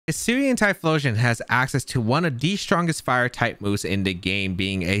Hisui Typhlosion has access to one of the strongest fire type moves in the game,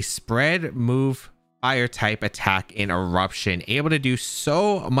 being a spread move fire type attack in Eruption, able to do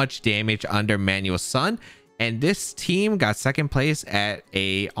so much damage under manual sun. And this team got second place at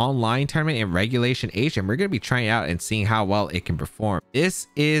a online tournament in Regulation H, and we're going to be trying it out and seeing how well it can perform. This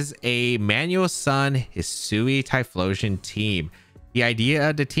is a manual sun Hisui Typhlosion team. The idea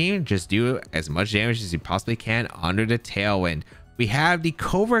of the team, just do as much damage as you possibly can under the Tailwind. We have the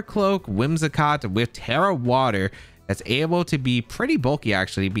Covert Cloak Whimsicott with Terra Water that's able to be pretty bulky,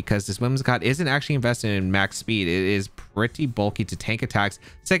 actually, because this Whimsicott isn't actually invested in max speed. It is pretty bulky to tank attacks,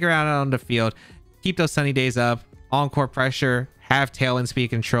 stick around on the field, keep those sunny days up, encore pressure, have Tailwind speed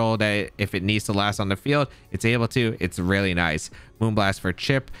control that if it needs to last on the field, it's able to. It's really nice. Moonblast for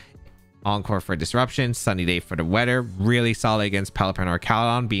chip, encore for disruption, sunny day for the weather. Really solid against Pelipper or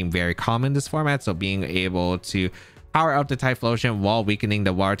Caladon, being very common in this format, so being able to power up the Typhlosion while weakening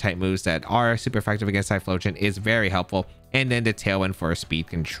the water type moves that are super effective against Typhlosion is very helpful. And then the Tailwind for speed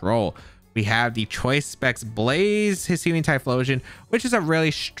control. We have the Choice Specs Blaze Hisui Typhlosion, which is a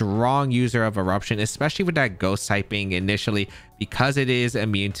really strong user of Eruption, especially with that ghost typing initially, because it is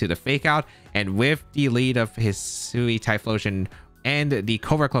immune to the fake out. And with the lead of Hisui Typhlosion and the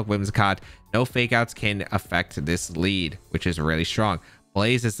Covert Cloak Whimsicott, no fake outs can affect this lead, which is really strong.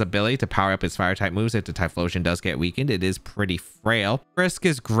 Blaze's ability to power up its fire type moves if the Typhlosion does get weakened. It is pretty frail. Frisk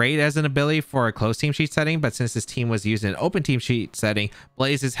is great as an ability for a closed team sheet setting, but since this team was used in an open team sheet setting,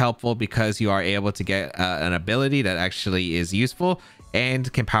 Blaze is helpful because you are able to get an ability that actually is useful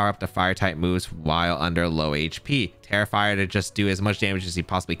and can power up the fire type moves while under low HP. Terrifier to just do as much damage as he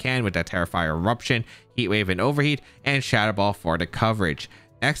possibly can with that Terrifier Eruption, Heat Wave and Overheat, and Shadow Ball for the coverage.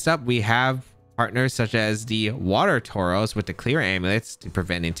 Next up, we have partners such as the Water Tauros with the Clear Amulets to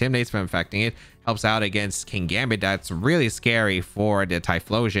prevent Intimidates from affecting it. Helps out against Kingambit. That's really scary for the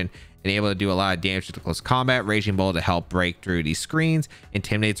Typhlosion and able to do a lot of damage to the close combat. Raging Bull to help break through these screens.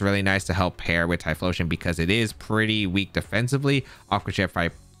 Intimidate's really nice to help pair with Typhlosion because it is pretty weak defensively. Aqua Jet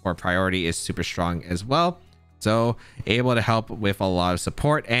for priority is super strong as well, so able to help with a lot of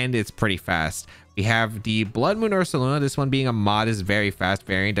support, and it's pretty fast. We have the Blood Moon Ursaluna, this one being a modest, very fast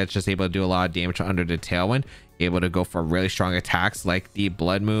variant that's just able to do a lot of damage under the Tailwind. Able to go for really strong attacks like the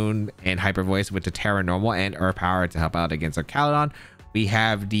Blood Moon and Hyper Voice with the Terra Normal and Earth Power to help out against our Caladon. We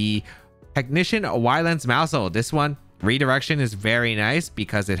have the Technician Wildlands Mousehole. This one, redirection is very nice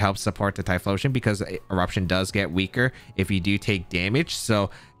because it helps support the Typhlosion, because Eruption does get weaker if you do take damage. So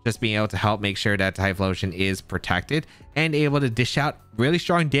just being able to help make sure that Typhlosion is protected and able to dish out really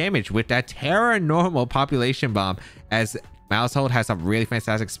strong damage with that Terra Normal Population Bomb, as Mousehold has a really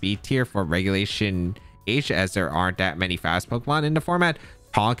fantastic speed tier for Regulation H, as there aren't that many fast Pokemon in the format.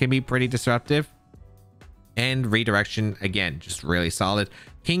 Taunt can be pretty disruptive, and redirection again just really solid.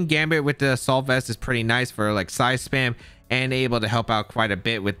 Kingambit with the Assault Vest is pretty nice for like size spam and able to help out quite a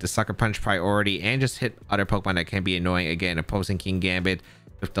bit with the Sucker Punch priority and just hit other Pokemon that can be annoying. Again, opposing Kingambit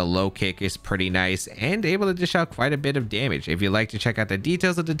with the low kick is pretty nice and able to dish out quite a bit of damage. If you'd like to check out the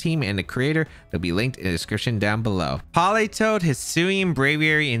details of the team and the creator, they'll be linked in the description down below. Politoed, Hisuian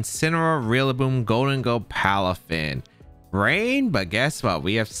Braviary, Incineroar, Rillaboom, Golden Go, Palafin. Rain, but guess what?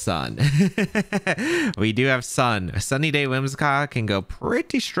 We have sun. We do have sun. Sunny Day Whimsicott can go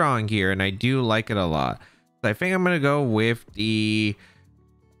pretty strong here, and I do like it a lot. So I think I'm going to go with the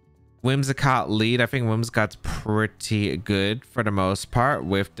Whimsicott lead. I think Whimsicott's pretty good for the most part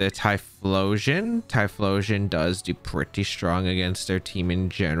with the Typhlosion. Typhlosion does do pretty strong against their team in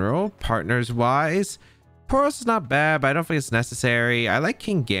general. Partners wise, Tauros is not bad, but I don't think it's necessary. I like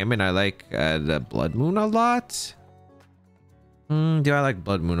Kingambit. I like the Blood Moon a lot. Do I like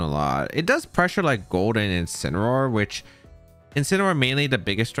Blood Moon a lot? It does pressure like Golden and Incineroar, which Incineroar mainly the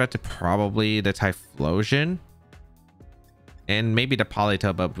biggest threat to probably the Typhlosion. And maybe the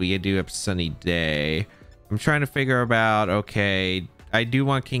Politoed, but we do have Sunny Day. I'm trying to figure about, okay, I do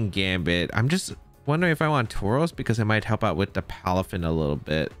want Kingambit. I'm just wondering if I want Tauros because it might help out with the Palafin a little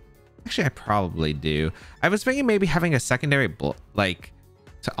bit. Actually, I probably do. I was thinking maybe having a secondary, like,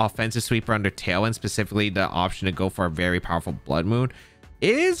 to offensive sweeper under Tailwind, specifically the option to go for a very powerful Blood Moon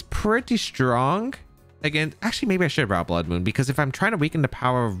is pretty strong. Again, actually, maybe I should have brought Blood Moon, because if I'm trying to weaken the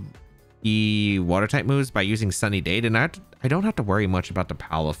power of the water type moves by using Sunny Day, then I don't have to worry much about the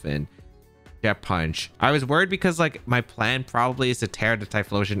Palafin. Jet Punch. I was worried because like my plan probably is to tear the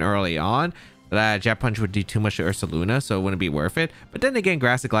Typhlosion early on, but Jet Punch would do too much to Ursaluna, so it wouldn't be worth it. But then again,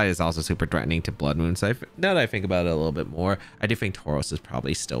 Grassy Glide is also super threatening to Blood Moon, so now that I think about it a little bit more, I do think Tauros is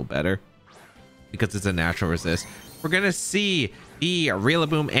probably still better because it's a natural resist. We're gonna see the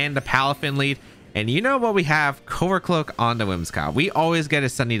Rillaboom and the Palafin lead, And you know what we have? Cloak on the Whimsicott. We always get a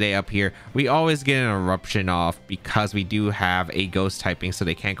Sunny Day up here. We always get an Eruption off because we do have a Ghost typing, so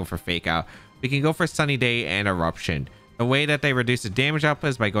they can't go for Fake Out. We can go for Sunny Day and Eruption. The way that they reduce the damage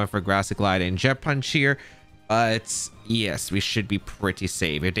output is by going for Grassy Glide and Jet Punch here. But yes, we should be pretty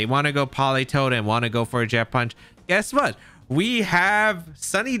safe. If they want to go Politoed and want to go for a Jet Punch, guess what? We have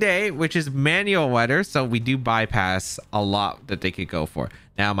Sunny Day, which is manual weather, so we do bypass a lot that they could go for.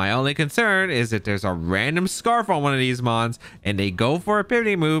 Now, my only concern is if there's a random Scarf on one of these mons and they go for a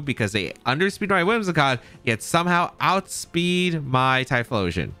pivoting move because they underspeed my Whimsicott, yet somehow outspeed my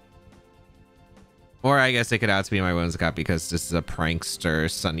Typhlosion. Or I guess they could outspeed my Whimsicott because this is a prankster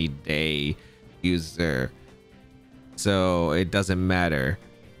Sunny Day user. So it doesn't matter.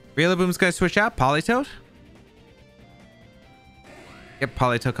 Rillaboom's gonna switch out. Politoed. Yep,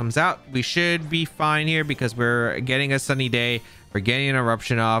 Politoed comes out. We should be fine here because we're getting a Sunny Day. We're getting an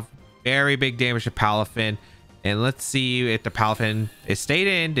Eruption off. Very big damage to Palafin. And let's see if the Palafin is stayed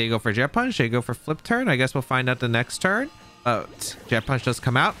in. Did he go for Jet Punch? Did he go for Flip Turn? I guess we'll find out the next turn. Jet Punch does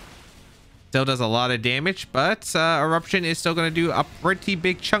come out. Still does a lot of damage, but Eruption is still going to do a pretty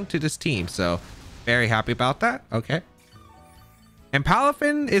big chunk to this team. So very happy about that. Okay. And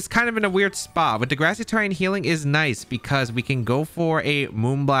Palafin is kind of in a weird spot. With the Grassy Terrain healing is nice because we can go for a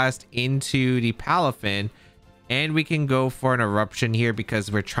Moonblast into the Palafin. And we can go for an Eruption here because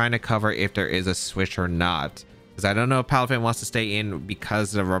we're trying to cover if there is a switch or not. Because I don't know if Palafin wants to stay in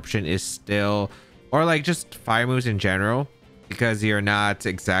because the Eruption is still... Or like just fire moves in general. Because you're not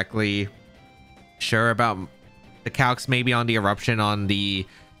exactly sure about the calcs maybe on the Eruption on the...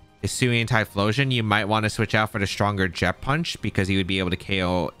 Hisui Typhlosion. You might want to switch out for the stronger Jet Punch because he would be able to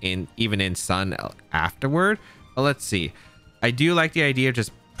KO even in Sun afterward. But let's see. I do like the idea of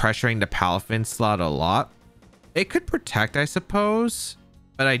just pressuring the Palafin slot a lot. It could protect, I suppose,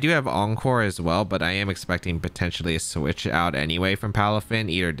 but I do have Encore as well. But I am expecting potentially a switch out anyway from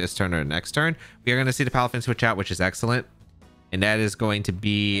Palafin, either this turn or next turn. We are going to see the Palafin switch out, which is excellent. And that is going to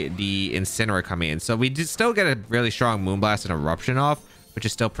be the Incineroar coming in. So we do still get a really strong Moonblast and Eruption off, which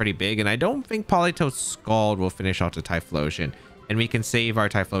is still pretty big. And I don't think Politoed Scald will finish off the Typhlosion. And we can save our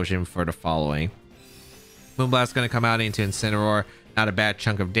Typhlosion for the following. Moonblast going to come out into Incineroar. Not a bad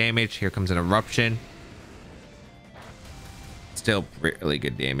chunk of damage. Here comes an Eruption. Still really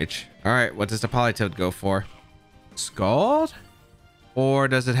good damage. All right, what does the Politoed go for? Scald? Or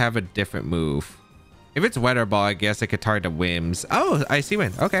does it have a different move? If it's Weather Ball, I guess I could target the Whims. Oh, I see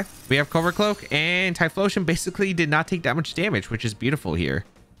Wind. Okay. We have Cloak, and Typhlosion basically did not take that much damage, which is beautiful here.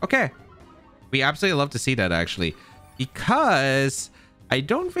 Okay. We absolutely love to see that, actually. Because I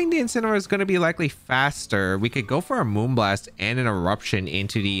don't think the Incineroar is going to be likely faster. We could go for a Moonblast and an Eruption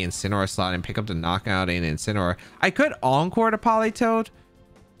into the Incineroar slot and pick up the knockout in Incineroar. I could Encore the Politoed,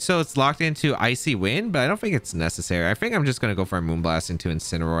 so it's locked into Icy Wind, but I don't think it's necessary. I think I'm just going to go for a Moonblast into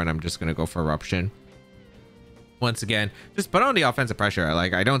Incineroar, and I'm just going to go for Eruption. Once again, just put on the offensive pressure.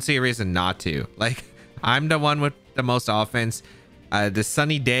 Like, I don't see a reason not to. Like, I'm the one with the most offense. The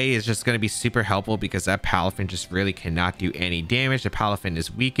Sunny Day is just going to be super helpful because that Palafin just really cannot do any damage. The Palafin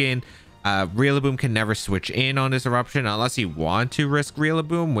is weakened. Rillaboom can never switch in on this Eruption unless you want to risk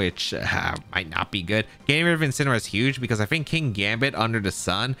Rillaboom, which might not be good. Getting rid of Incineroar is huge because I think King Gambit under the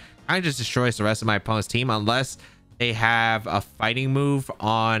sun kind of just destroys the rest of my opponent's team unless they have a fighting move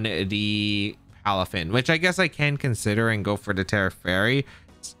on the Palafin, which I guess I can consider and go for the Terra Fairy,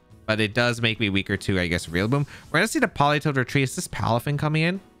 but it does make me weaker to, I guess, Rillaboom. We're gonna see the Politoed retreat. Is this Palafin coming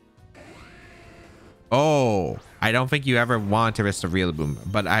in? Oh, I don't think you ever want to risk the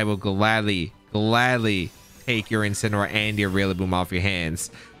Rillaboom, but I will gladly take your Incineroar and your Rillaboom off your hands.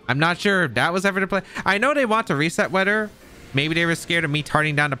 I'm not sure if that was ever the play. I know they want to reset Weather. Maybe they were scared of me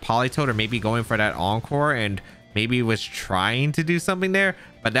targeting down the Politoed or maybe going for that Encore and maybe was trying to do something there,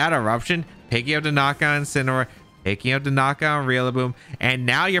 but that Eruption, picking up the knockout Incineroar, picking up the knockout Rillaboom, and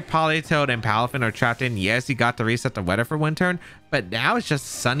now your Politoed and Palafin are trapped in. Yes, you got to reset the Weather for one turn, but now it's just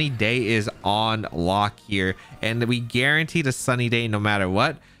Sunny Day is on lock here, and we guarantee the Sunny Day no matter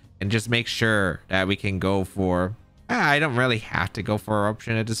what, and just make sure that we can go for... I don't really have to go for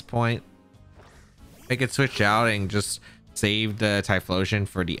Eruption at this point. I could switch out and just save the Typhlosion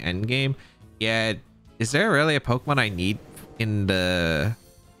for the end game. Yeah, is there really a Pokemon I need in the...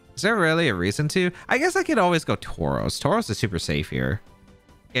 Is there really a reason to? I guess I could always go Tauros. Tauros is super safe here.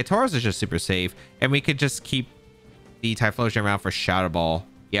 Yeah, Tauros is just super safe. And we could just keep the Typhlosion around for Shadow Ball.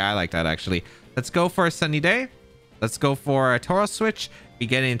 Yeah, I like that, actually. Let's go for a Sunny Day. Let's go for a Tauros switch. We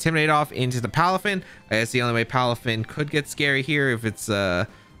get an Intimidate off into the Palafin. I guess the only way Palafin could get scary here if it's a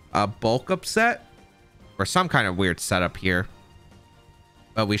bulk upset or some kind of weird setup here.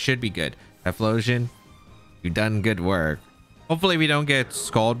 But we should be good. Typhlosion, you've done good work. Hopefully we don't get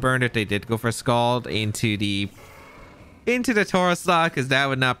Scald burned if they did go for Scald into the Tauros slot, because that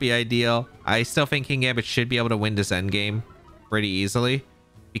would not be ideal. I still think King Gambit should be able to win this end game pretty easily,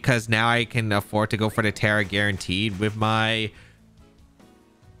 because now I can afford to go for the Terra guaranteed with my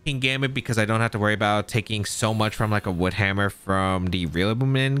King Gambit, because I don't have to worry about taking so much from like a Wood Hammer from the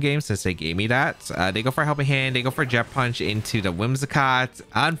Rillaboom end game, since they gave me that. They go for Helping Hand, they go for Jet Punch into the Whimsicott.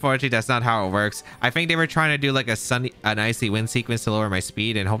 Unfortunately, that's not how it works. I think they were trying to do like an Icy Wind sequence to lower my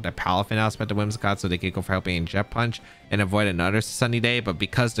speed and hope that Palafin outspent the Whimsicott so they could go for Helping Hand, Jet Punch and avoid another Sunny Day. But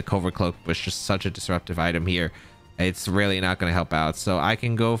because the Covert Cloak was just such a disruptive item here, it's really not going to help out. So I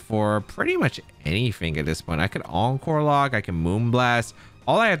can go for pretty much anything at this point. I could Encore Lock, I can Moonblast.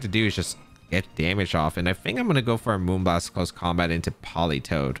 All I have to do is just get damage off, and I think I'm going to go for a Moonblast Close Combat into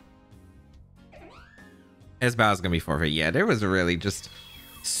Politoed. This battle's going to be forfeit. Yeah, there was really just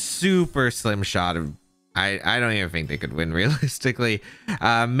super slim shot of... I don't even think they could win realistically.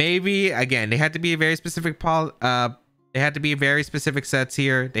 Maybe, again, they had to be a very specific... They had to be very specific sets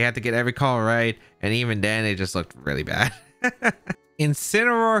here. They had to get every call right, and even then, it just looked really bad.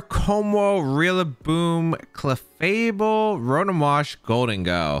 Incineroar, Como, Rillaboom, Clefable, Rotom-Wash, Golden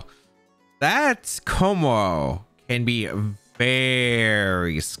Go. That Como can be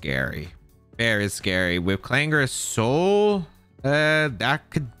very scary. Very scary. With Clangorous Soul, that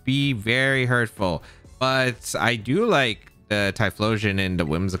could be very hurtful. But I do like the Typhlosion and the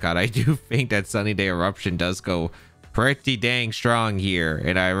Whimsicott. I do think that Sunny Day Eruption does go pretty dang strong here,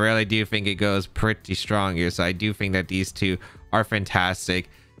 and I really do think it goes pretty strong here. So I do think that these two are fantastic.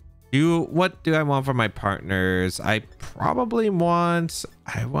 What do I want for my partners? I don't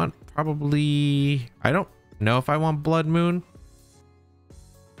know if I want Blood Moon.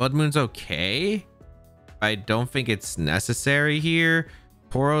 Blood Moon's okay. I don't think it's necessary here.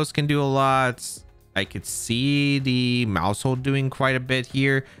 Tauros can do a lot. I could see the Mousehold doing quite a bit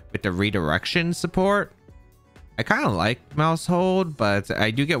here with the redirection support. I kind of like Mousehold, but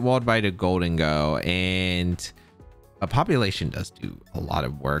I do get walled by the Golden Go, and a Population does do a lot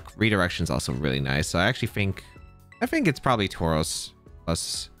of work. Redirection is also really nice. So I think it's probably Tauros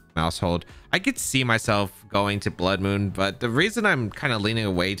plus Mousehold. I could see myself going to Blood Moon, but the reason I'm kind of leaning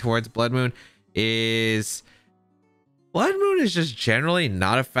away towards Blood Moon is Blood Moon is just generally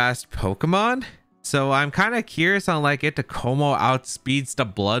not a fast Pokemon. So I'm kind of curious on like if the Como outspeeds the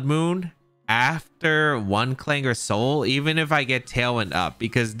Blood Moon after one Clangor Soul, even if I get Tailwind up,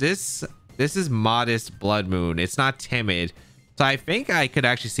 because this is modest Blood Moon. It's not timid. So I think I could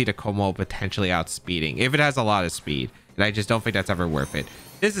actually see the Como potentially outspeeding if it has a lot of speed. And I just don't think that's ever worth it.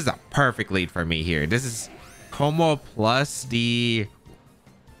 This is a perfect lead for me here. This is Como plus the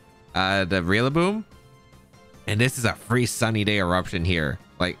Rillaboom. And this is a free Sunny Day Eruption here.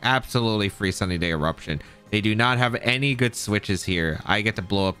 Like absolutely free Sunny Day Eruption. They do not have any good switches here. I get to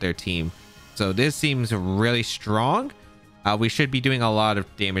blow up their team. So this seems really strong. We should be doing a lot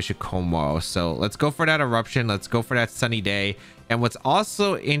of damage to Como. So let's go for that Eruption. Let's go for that Sunny Day. And what's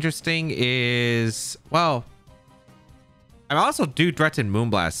also interesting is, well, I also do threaten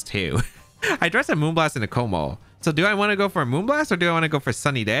Moonblast too. I threaten Moonblast into Como. So do I want to go for a Moonblast or do I want to go for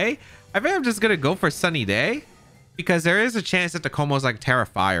Sunny Day? I think I'm just going to go for Sunny Day, because there is a chance that the Como's like Terra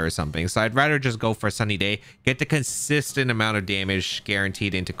Fire or something. So I'd rather just go for Sunny Day, get the consistent amount of damage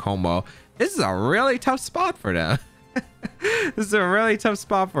guaranteed into Como. This is a really tough spot for them. This is a really tough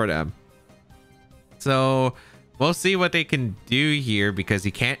spot for them. So we'll see what they can do here, because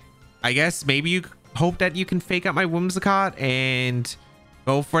you can't, I guess maybe you hope that you can fake out my Whimsicott and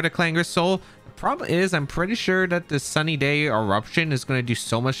go for the Clangor Soul. The problem is I'm pretty sure that the Sunny Day Eruption is going to do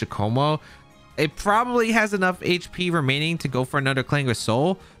so much to Como. It probably has enough HP remaining to go for another Clangor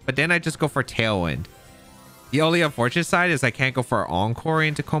Soul, but then I just go for Tailwind. The only unfortunate side is I can't go for Encore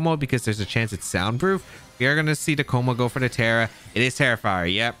into Como because there's a chance it's soundproof. We are going to see the Como go for the Terra. It is Terra Fire.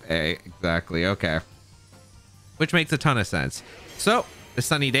 Yep, exactly. Okay. Which makes a ton of sense. So the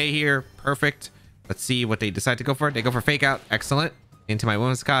Sunny Day here, perfect. Let's see what they decide to go for. They go for Fake Out. Excellent. Into my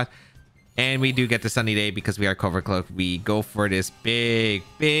Whimsicott. And we do get the Sunny Day because we are Cover Cloak. We go for this big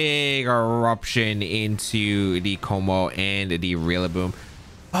eruption into the Como and the Rillaboom.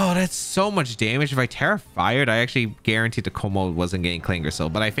 Oh, that's so much damage. If I Terra Fired, I actually guaranteed the Como wasn't getting Clangor Soul,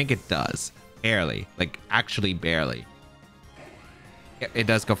 but I think it does. Barely. Like, actually barely. It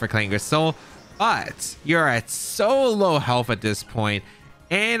does go for Clangor Soul, but you're at so low health at this point,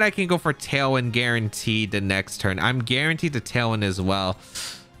 and I can go for Tailwind guaranteed the next turn. I'm guaranteed the Tailwind as well.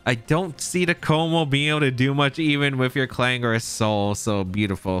 I don't see the Como being able to do much even with your Clangor Soul. So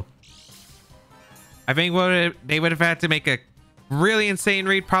beautiful. I think they would have had to make a really insane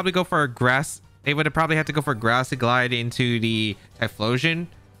read, probably go for a grass. They would have probably had to go for Grassy Glide into the Typhlosion.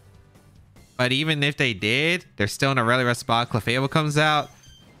 But even if they did, they're still in a really rough spot. Clefable comes out.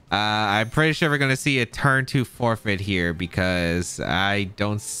 I'm pretty sure we're going to see a turn 2 forfeit here because I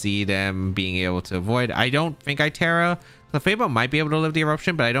don't see them being able to avoid. I don't think I Terra. Clefable might be able to live the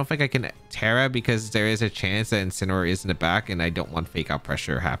eruption, but I don't think I can Terra because there is a chance that Incineroar is in the back and I don't want fake out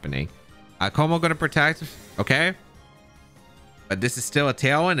pressure happening. Como going to protect. Okay. But this is still a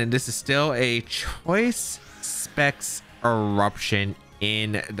Tailwind and this is still a Choice Specs eruption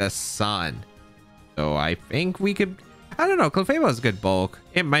in the sun. So I think we could... I don't know. Clefable is good bulk.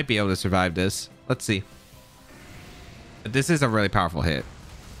 It might be able to survive this. Let's see. But this is a really powerful hit.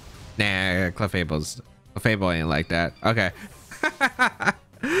 Nah, Clefable ain't like that. Okay.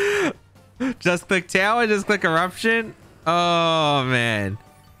 Just click tail and just click eruption. Oh man.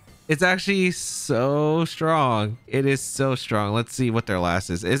 It's actually so strong. It is so strong. Let's see what their last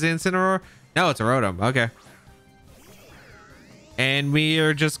is. Is it Incineroar? No, it's a Rotom. Okay. And we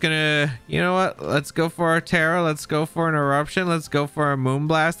are just gonna, you know what? Let's go for our Terra. Let's go for an eruption. Let's go for a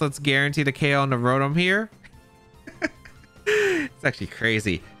Moonblast. Let's guarantee the KO on the Rotom here. It's actually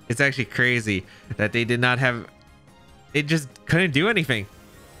crazy. It's actually crazy that they did not have... They just couldn't do anything.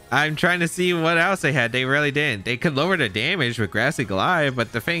 I'm trying to see what else they had. They really didn't. They could lower the damage with Grassy Glide,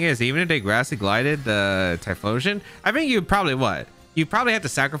 but the thing is, even if they Grassy Glided the Typhlosion, I think you'd probably what? You probably have to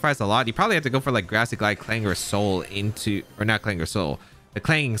sacrifice a lot. You probably have to go for like Grassy Glide, Clangor Soul into, or not Clangor Soul, the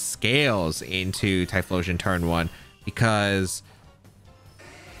Clanging Scales into Typhlosion turn 1 because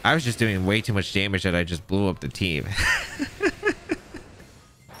I was just doing way too much damage that I just blew up the team.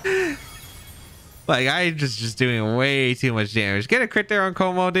 Like I just doing way too much damage. Get a crit there on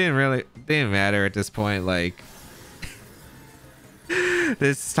Como didn't matter at this point. Like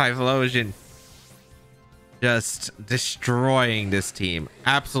this Typhlosion just destroying this team,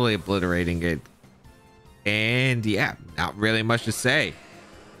 absolutely obliterating it. And yeah, not really much to say.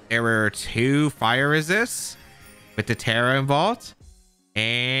 There were 2 fire resists with the Terra involved,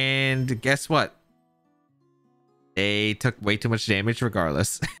 and guess what? They took way too much damage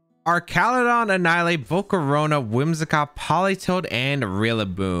regardless. Archaludon, Annihilate, Volcarona, Whimsicott, Politoed, and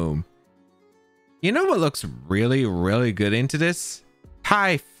Rillaboom. You know what looks really, really good into this?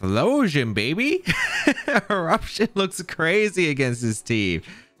 Typhlosion, baby. Eruption looks crazy against this team.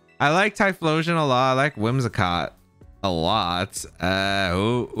 I like Typhlosion a lot. I like Whimsicott a lot.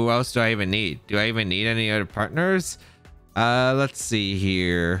 Who else do I even need? Do I even need any other partners? Let's see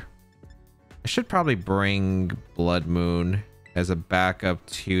here. I should probably bring Blood Moon as a backup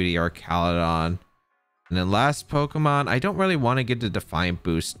to the Archaludon. And then last Pokemon, I don't really want to get the Defiant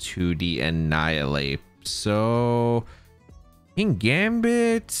boost to the Annihilate. So King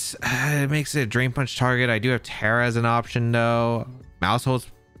Gambit, it makes it a Drain Punch target. I do have Terra as an option though. Mouseholds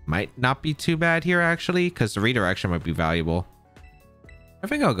might not be too bad here actually, because the redirection might be valuable. I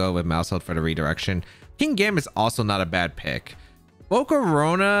think I'll go with Mousehold for the redirection. King Gambit's also not a bad pick.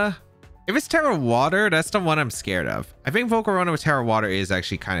 Volcarona, if it's Terra Water, that's the one I'm scared of. I think Volcarona with Terra Water is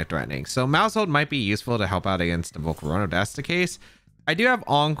actually kind of threatening. So Mousehold might be useful to help out against the Volcarona if that's the case. I do have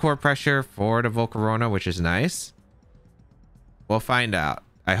Encore Pressure for the Volcarona, which is nice. We'll find out.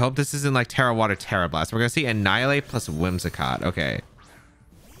 I hope this isn't like Terra Water, Terra Blast. We're going to see Annihilate plus Whimsicott. Okay.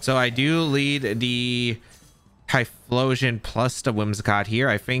 So I do lead the Typhlosion plus the Whimsicott here.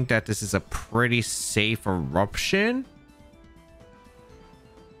 I think that this is a pretty safe eruption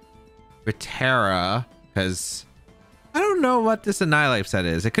with Terra, because I don't know what this Annihilate set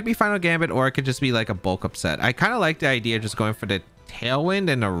is. It could be Final Gambit or it could just be like a bulk up set. I kind of like the idea of just going for the Tailwind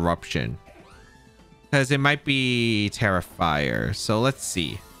and Eruption, because it might be Terra Fire. So let's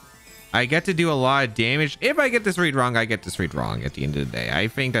see. I get to do a lot of damage. If I get this read wrong, I get this read wrong at the end of the day. I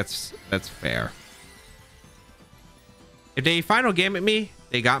think that's fair. If they Final Gambit me,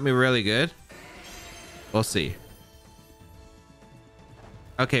 they got me really good. We'll see.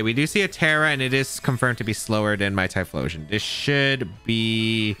 Okay, we do see a Terra, and it is confirmed to be slower than my Typhlosion. This should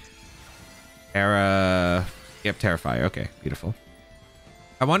be Terra. Yep, Terra Fire. Okay, beautiful.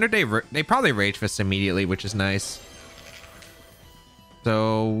 I wonder if they probably Rage Fist immediately, which is nice.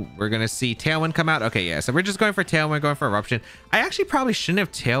 So we're gonna see Tailwind come out. Okay, yeah. So we're just going for Tailwind, going for Eruption. I actually probably shouldn't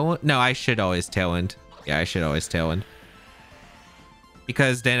have Tailwind. No, I should always Tailwind. Yeah, I should always Tailwind,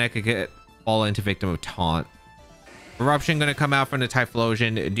 because then I could fall into victim of Taunt. Eruption gonna come out from the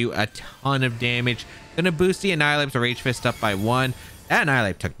Typhlosion, do a ton of damage. Gonna boost the Annihilate's Rage Fist up by 1. That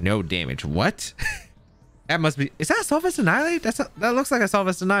Annihilate took no damage. What? That must be... Is that a Solvus Annihilate? That looks like a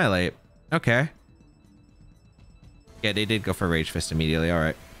Solvus Annihilate. Okay. Yeah, they did go for Rage Fist immediately. All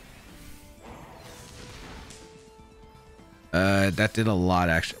right. That did a lot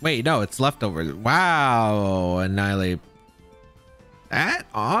actually. Wait, no, it's leftovers. Wow, Annihilate. That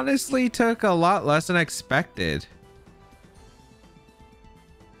honestly took a lot less than expected.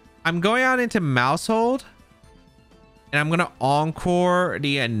 I'm going out into Mousehold, and I'm gonna Encore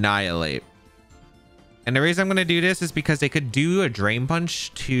the Annihilate. And the reason I'm gonna do this is because they could do a Drain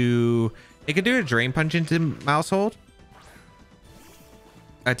Punch to... They could do a Drain Punch into Mousehold.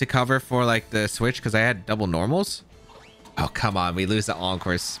 To cover for like the switch, because I had double normals. Oh, come on. We lose the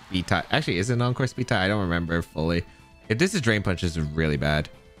Encore speed tie. Actually, is it an Encore speed tie? I don't remember fully. If this is Drain Punch, this is really bad.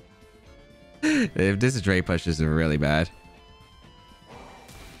 If this is Drain Punch, this is really bad.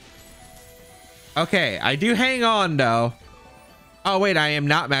 Okay, I do hang on though. Oh wait, I am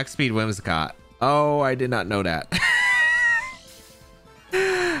not max speed Whimsicott. Oh, I did not know that.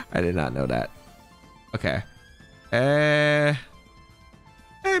 I did not know that. Okay.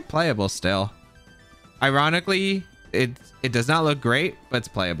 Playable still. Ironically, it does not look great, but it's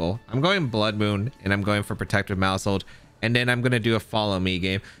playable. I'm going Blood Moon, and I'm going for Protective Mousehold, and then I'm gonna do a Follow Me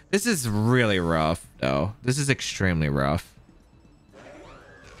game. This is really rough though. This is extremely rough.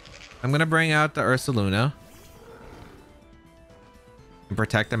 I'm gonna bring out the Ursaluna and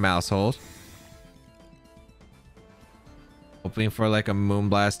protect the Mousehold. Hoping for like a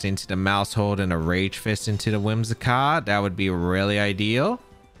Moonblast into the Mousehold and a Rage Fist into the Whimsicott. That would be really ideal.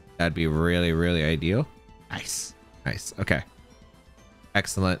 That'd be really, really ideal. Nice. Nice. Okay.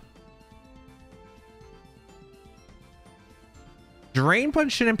 Excellent. Drain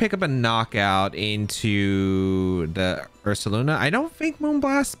Punch shouldn't pick up a knockout into the Ursaluna. I don't think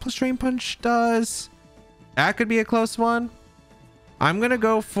Moonblast plus Drain Punch does. That could be a close one. I'm going to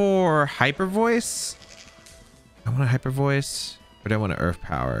go for Hyper Voice. I want a Hyper Voice, but I want to Earth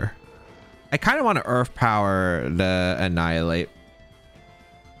Power. I kind of want to Earth Power the Annihilate.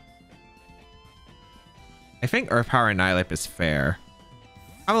 I think Earth Power Annihilate is fair.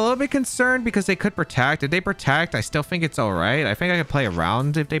 I'm a little bit concerned because they could protect. If they protect, I still think it's all right. I think I could play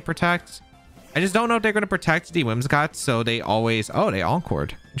around if they protect. I just don't know if they're going to protect the Whimsicott, so they always... Oh, they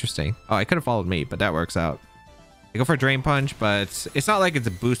Encored. Interesting. Oh, I could have followed me, but that works out. They go for Drain Punch, but it's not like it's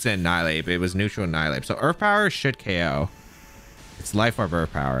a boosted Annihilate, but it was neutral Annihilate. So Earth Power should KO. It's Life Orb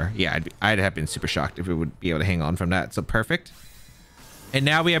Earth Power. Yeah, I'd have been super shocked if it would be able to hang on from that. So perfect. And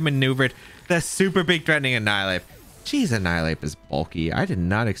now we have maneuvered the super big threatening Annihilate. Jeez, Annihilate is bulky. I did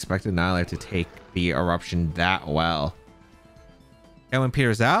not expect Annihilate to take the Eruption that well. Tailwind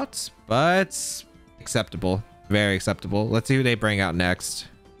peters out, but acceptable. Very acceptable. Let's see who they bring out next.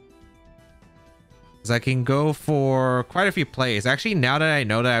 Because I can go for quite a few plays. Actually, now that I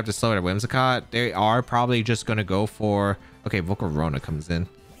know that I have to slow it at Whimsicott, they are probably just going to go for... Okay, Volcarona comes in.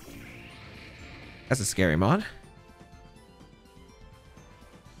 That's a scary mod.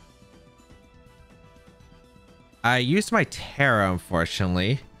 I used my Terra,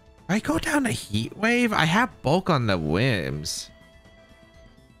 unfortunately. I go down to Heat Wave. I have bulk on the Whims.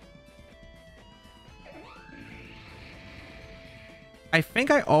 I think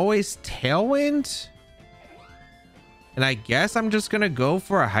I always Tailwind. And I guess I'm just going to go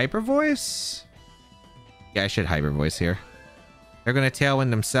for a Hyper Voice. Yeah, I should Hyper Voice here. They're going to Tailwind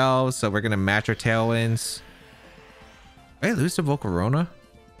themselves, so we're going to match our Tailwinds. Did I lose to Volcarona?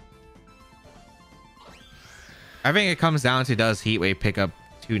 I think it comes down to does Heat Wave pick up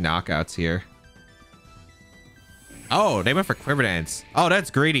 2 knockouts here. Oh, they went for Quiver Dance. Oh,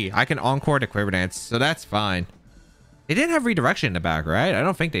 that's greedy. I can Encore to Quiver Dance, so that's fine. They didn't have Redirection in the back, right? I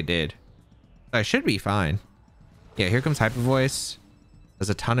don't think they did. So I should be fine. Yeah, here comes Hyper Voice. Does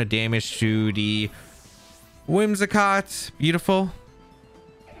a ton of damage to the Whimsicott. Beautiful.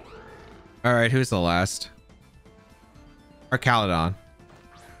 All right, who's the last? Arcaladon.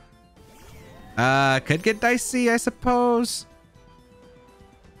 Could get dicey, I suppose.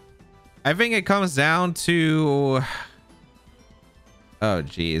 I think it comes down to... Oh,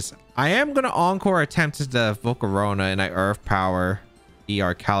 geez. I am going to Encore attempt the Volcarona and I Earth Power the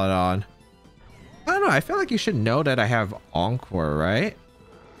Arcaladon. I don't know. I feel like you should know that I have Encore, right?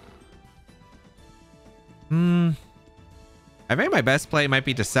 I think my best play might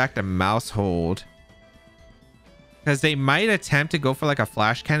be to sack the Mousehold. Because they might attempt to go for like a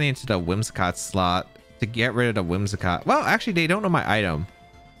Flash Cannon into the Whimsicott slot to get rid of the Whimsicott. Well, actually, they don't know my item.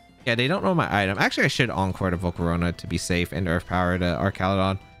 Yeah, they don't know my item. Actually, I should Encore to Volcarona to be safe and Earth Power to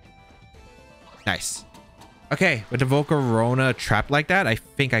Arcaladon. Nice. Okay, with the Volcarona trapped like that, I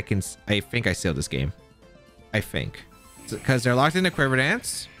think I seal this game. I think. Because they're locked into Quiver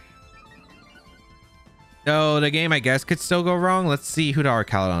Dance. So the game, I guess, could still go wrong. Let's see who the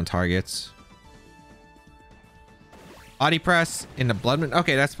Arcaladon targets. Body Press in the Blood Moon.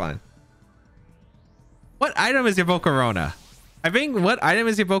 Okay, that's fine. What item is your Volcarona? I think what item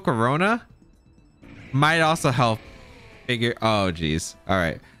is Evoke Corona might also help figure. Oh, geez. All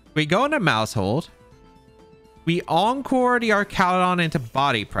right. We go into Mouse Hold. We encore the Archaludon into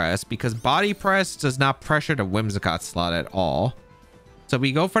Body Press because Body Press does not pressure the Whimsicott slot at all. So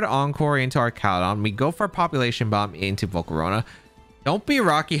we go for the encore into Archaludon. We go for Population Bomb into Volcarona. Don't be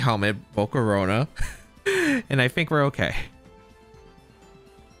Rocky Helmet, Volcarona. And I think we're okay.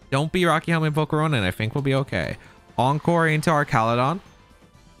 Don't be Rocky Helmet, Volcarona, and I think we'll be okay. Encore into Archaludon.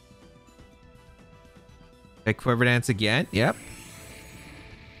 Okay, Quiver Dance again. Yep.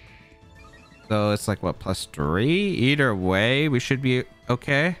 So it's like what, +3? Either way, we should be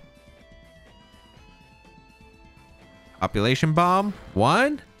okay. Population Bomb.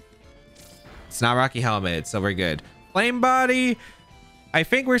 1. It's not Rocky Helmet, so we're good. Flame Body. I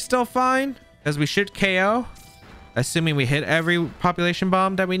think we're still fine because we should KO. Assuming we hit every Population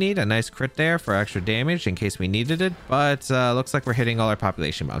Bomb that we need. A nice crit there for extra damage in case we needed it. But looks like we're hitting all our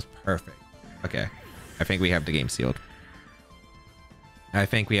Population Bombs. Perfect. Okay. I think we have the game sealed. I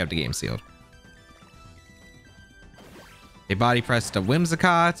think we have the game sealed. A Body Press to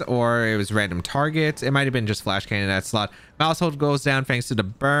Whimsicott, or it was random target. It might have been just Flash Cannon in that slot. Mouse Hold goes down thanks to the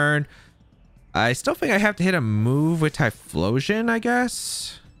burn. I still think I have to hit a move with Typhlosion, I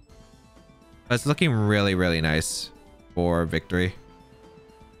guess. But it's looking really, really nice for victory.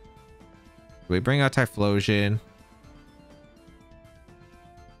 We bring out Typhlosion.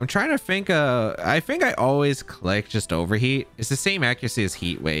 I'm trying to think. I think I always click just Overheat. It's the same accuracy as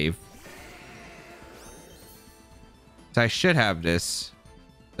Heat Wave. So I should have this.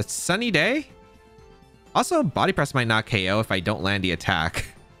 But Sunny Day? Also, Body Press might not KO if I don't land the attack.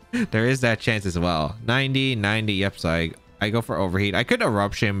 There is that chance as well. 90, 90. Yep, so I go for Overheat. I could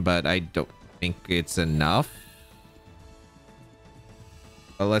Eruption, but I don't think it's enough.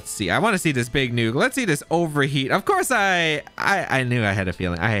 But let's see. I want to see this big nuke. Let's see this Overheat. Of course, I knew I had a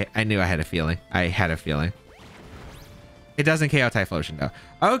feeling. I knew I had a feeling. I had a feeling. It doesn't KO Typhlosion, though.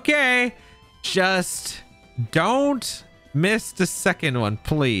 Okay. Just don't miss the second one,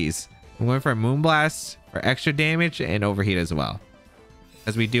 please. I'm going for a Moonblast for extra damage and Overheat as well.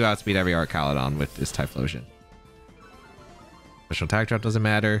 As we do outspeed every Archaludon with this Typhlosion. Special attack drop doesn't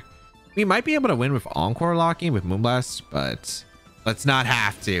matter. We might be able to win with Encore locking with Moonblast, but let's not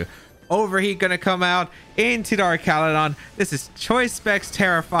have to. Overheat gonna come out into the Archaludon. This is Choice Specs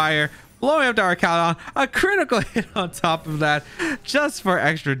Terrifier. Blowing up the Archaludon. A critical hit on top of that. Just for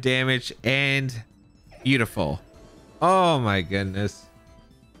extra damage and beautiful. Oh my goodness.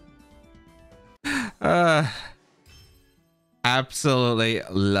 Absolutely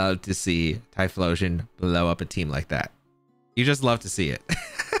love to see Typhlosion blow up a team like that. You just love to see it.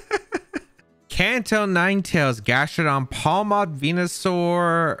 Kanto, Ninetales, Gastrodon, Palmod,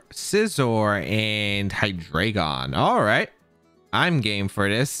 Venusaur, Scizor, and Hydreigon. All right. I'm game for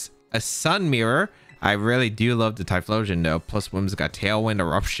this. A Sun Mirror. I really do love the Typhlosion though. Plus Whimsicott Tailwind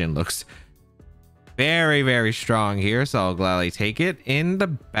Eruption looks very, very strong here. So I'll gladly take it. In the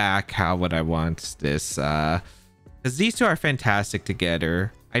back, how would I want this? Because these two are fantastic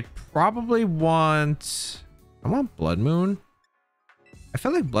together. I'd probably want... I want Blood Moon. I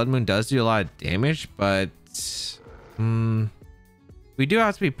feel like Blood Moon does do a lot of damage, but we do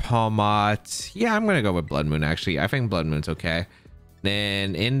have to be Palmot. Yeah, I'm gonna go with Blood Moon actually. I think Blood Moon's okay.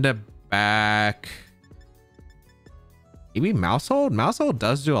 Then in the back, maybe Mouse Hold. Mouse Hold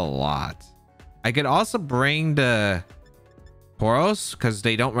does do a lot. I could also bring the Tauros because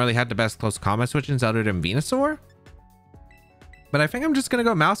they don't really have the best close combat switches other than Venusaur. But I think I'm just gonna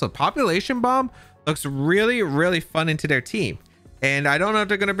go Mouse Hold. Population Bomb looks really, really fun into their team. And I don't know if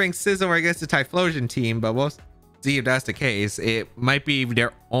they're going to bring Scizor against the Typhlosion team, but we'll see if that's the case. It might be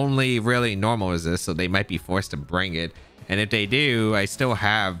their only really normal resist, so they might be forced to bring it. And if they do, I still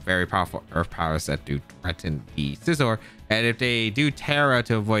have very powerful Earth powers that do threaten the Scizor. And if they do Terra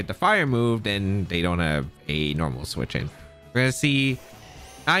to avoid the fire move, then they don't have a normal switch in. We're going to see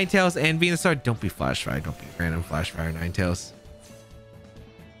Ninetales and Venusaur. Don't be Flash Fire. Don't be random Flash Fire, Ninetales.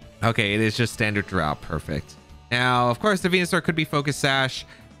 Okay, it is just standard drop. Perfect. Now, of course, the Venusaur could be Focus Sash,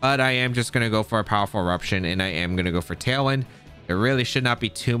 but I am just going to go for a powerful Eruption, and I am going to go for Tailwind. There really should not be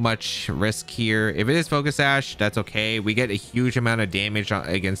too much risk here. If it is Focus Sash, that's okay. We get a huge amount of damage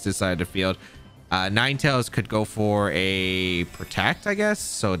against this side of the field. Ninetales could go for a Protect, I guess,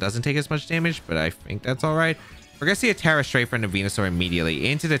 so it doesn't take as much damage, but I think that's all right. We're going to see a Terra straight from the Venusaur immediately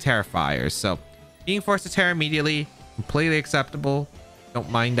into the Terrifiers. So being forced to Terra immediately, completely acceptable. Don't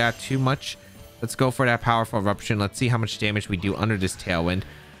mind that too much. Let's go for that powerful Eruption. Let's see how much damage we do under this Tailwind.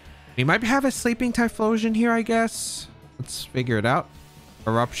 We might have a Sleeping Typhlosion here, I guess. Let's figure it out.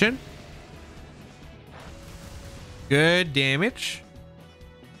 Eruption. Good damage.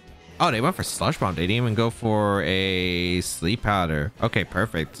 Oh, they went for Slush Bomb. They didn't even go for a Sleep Powder. Okay,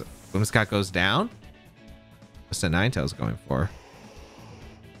 perfect. Whimsicott goes down. What's the Ninetales going for?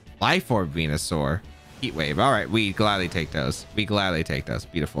 Life Orb Venusaur. Heat Wave. All right, we gladly take those. We gladly take those.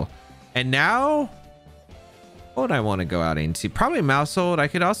 Beautiful. And now, what would I want to go out into? Probably Maushold. I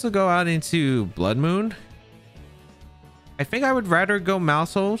could also go out into Blood Moon. I think I would rather go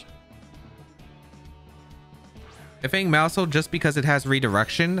Maushold. I think Maushold just because it has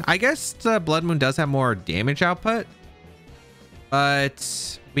redirection. I guess the Blood Moon does have more damage output,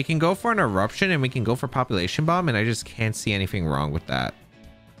 but we can go for an Eruption and we can go for Population Bomb, and I just can't see anything wrong with that.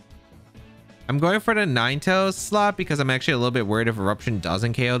 I'm going for the Ninetales slot because I'm actually a little bit worried if Eruption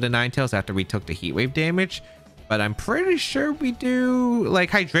doesn't KO the Ninetales after we took the Heat Wave damage, but I'm pretty sure we do.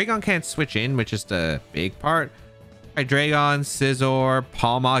 Like, Hydreigon can't switch in, which is the big part. Hydreigon, Scizor,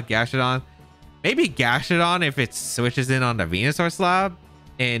 Palma, Gastrodon. Maybe Gastrodon if it switches in on the Venusaur slab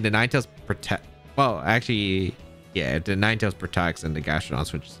and the Ninetales protect. Well, actually, yeah, if the Ninetales protects and the Gastrodon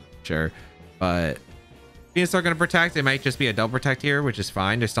switches, sure. But Venusaur gonna protect. It might just be a double protect here, which is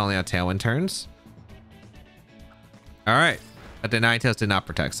fine. They're still only on Tailwind turns. All right, but the Ninetales did not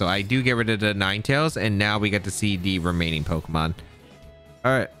protect, so I do get rid of the Ninetales, and now we get to see the remaining Pokemon.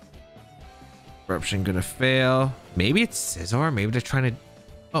 All right, Eruption gonna fail. Maybe it's Scizor. Maybe they're trying to.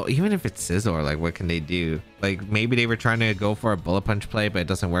 Oh, even if it's Scizor, like, what can they do? Like, maybe they were trying to go for a Bullet Punch play, but it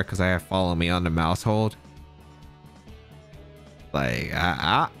doesn't work because I have Follow Me on the Maushold. Like,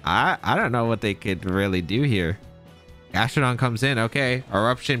 I don't know what they could really do here. Gastrodon comes in. Okay,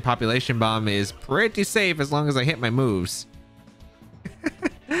 Eruption Population Bomb is pretty safe as long as I hit my moves.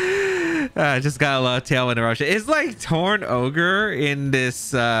 I just got a lot of Tailwind Eruption. It's like Torn Ogre in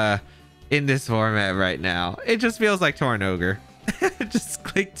this format right now. It just feels like Torn Ogre. Just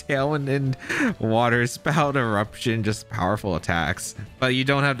click Tailwind and Water Spout Eruption, just powerful attacks, but you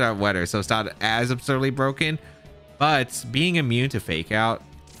don't have that weather, so it's not as absurdly broken, but being immune to Fake Out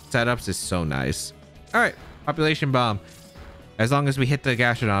setups is so nice. All right, Population Bomb. As long as we hit the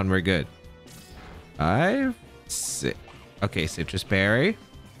Gastrodon, we're good. 5, 6. Okay, Citrus Berry.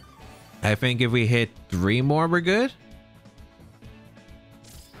 I think if we hit 3 more, we're good.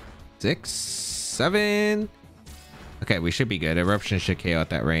 6, 7. Okay, we should be good. Eruption should KO at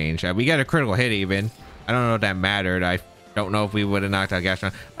that range. We got a critical hit even. I don't know if that mattered. I don't know if we would have knocked out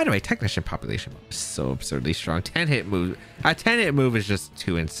Gastrodon. By the way, Technician Population Bomb is so absurdly strong. 10-hit move. A 10-hit move is just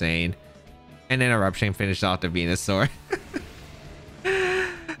too insane. And then Eruption finished off the Venusaur.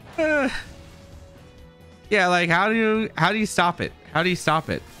 Yeah, like, how do you stop it? How do you stop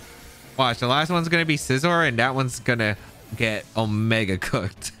it? Watch, the last one's gonna be Scizor, and that one's gonna get Omega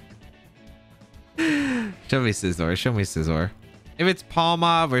cooked. Show me Scizor. Show me Scizor. If it's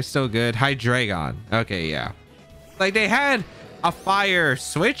Palma, we're still good. Hydreigon. Okay, yeah. Like, they had a fire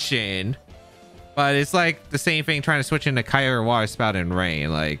switch in, but it's like the same thing trying to switch into Kyogre, Water Spout, and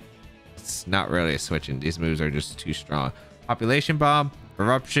Rain. Like, it's not really a switch in. These moves are just too strong. Population Bomb,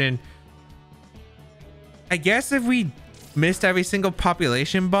 Eruption. I guess if we missed every single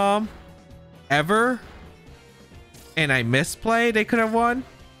Population Bomb ever and I misplay, they could have won.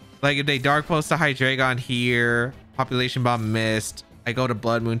 Like, if they Dark Pulse the Hydreigon here, Population Bomb missed, I go to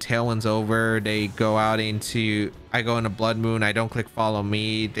Blood Moon, Tailwind's over, they go out into, I go into Blood Moon, I don't click Follow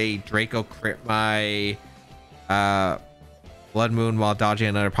Me, they Draco crit my Blood Moon while dodging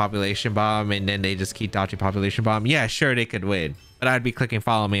another Population Bomb, and then they just keep dodging Population Bomb. Yeah, sure, they could win, but I'd be clicking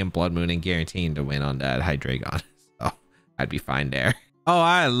Follow Me and Blood Moon and guaranteeing to win on that Hydreigon. So I'd be fine there. Oh,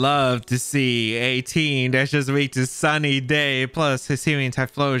 I love to see a team that's just weak to Sunny Day plus Hisui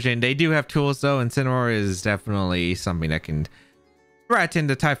Typhlosion. They do have tools though, and Incineroar is definitely something that can threaten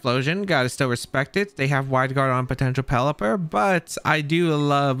the Typhlosion. Gotta still respect it. They have Wide Guard on potential Pelipper, but I do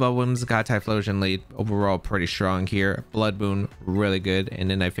love a Whimsicott Typhlosion lead. Overall, pretty strong here. Blood Moon, really good.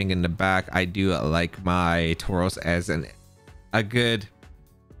 And then I think in the back, I do like my Tauros as a good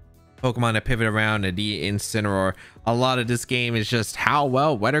Pokemon to pivot around the Incineroar. A lot of this game is just how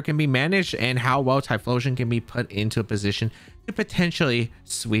well weather can be managed and how well Typhlosion can be put into a position to potentially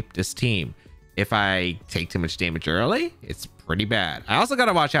sweep this team. If I take too much damage early, it's pretty bad. I also got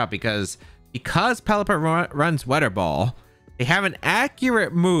to watch out because Pelipper runs Weather Ball, they have an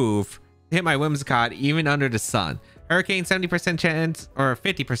accurate move to hit my Whimsicott even under the sun. Hurricane 70% chance, or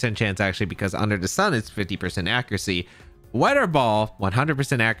 50% chance actually, because under the sun it's 50% accuracy. Weather Ball,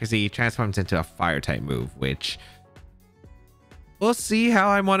 100% accuracy, transforms into a fire type move, which we'll see how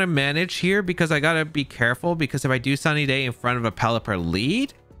I want to manage here, because I gotta be careful, because if I do Sunny Day in front of a Pelipper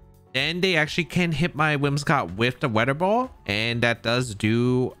lead, then they actually can hit my Whimsicott with the Weather Ball, and that does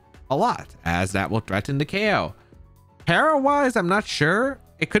do a lot, as that will threaten the KO. Terra-wise, I'm not sure.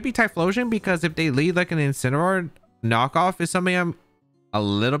 It could be Typhlosion because if they lead like an Incineroar, knockoff is something I'm a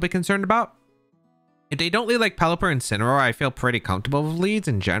little bit concerned about. If they don't lead like Pelipper and Incineroar, I feel pretty comfortable with leads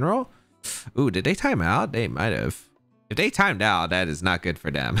in general. Ooh, did they time out? They might have. If they timed out, that is not good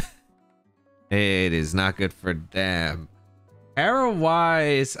for them. It is not good for them.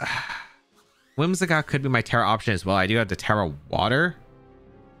 Terra-wise, Whimsicott could be my Terra option as well. I do have the Terra Water.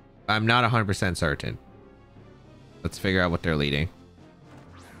 I'm not 100% certain. Let's figure out what they're leading.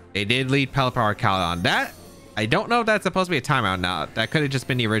 They did lead Pelipper Arcalon. That, I don't know if that's supposed to be a timeout now. That could have just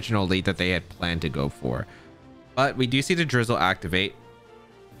been the original lead that they had planned to go for. But we do see the Drizzle activate.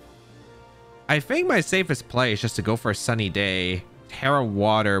 I think my safest play is just to go for a Sunny Day, Terra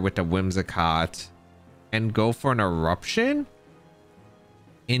Water with the Whimsicott, and go for an Eruption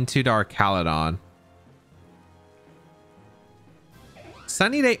into the Arcalon.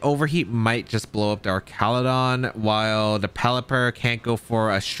 Sunny Day Overheat might just blow up the Arcalon, while the Pelipper can't go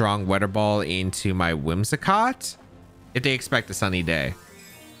for a strong Weather Ball into my Whimsicott if they expect a Sunny Day.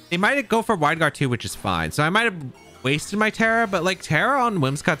 They might go for Wide Guard too, which is fine. So I might have wasted my Terra, but like Terra on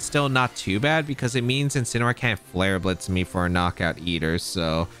Whimsicott's still not too bad because it means Incineroar can't Flare Blitz me for a Knockout Eater.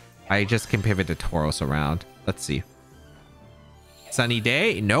 So I just can pivot the Tauros around. Let's see. Sunny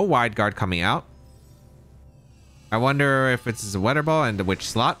Day, no Wide Guard coming out. I wonder if it's a Weather Ball and which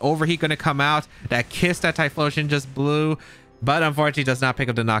slot. Overheat gonna come out. That kiss that Typhlosion just blew, but unfortunately does not pick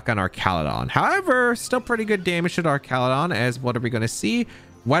up the knock on Arcalon. However, still pretty good damage to the Arcalon, as what are we gonna see?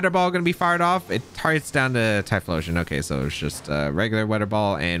 Weather Ball gonna be fired off. It targets down to Typhlosion. Okay, so it's just a regular Weather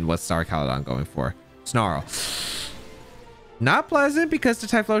Ball, and what's the Arcalon going for? Snarl. Not pleasant because the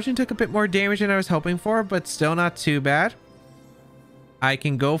Typhlosion took a bit more damage than I was hoping for, but still not too bad. I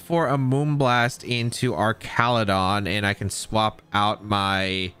can go for a Moonblast into Arcalon, and I can swap out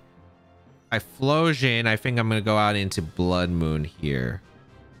my Typhlosion. I think I'm going to go out into Blood Moon here.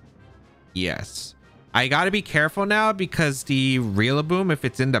 Yes. I got to be careful now because the Rillaboom, if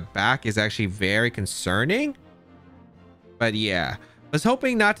it's in the back, is actually very concerning. But yeah. I was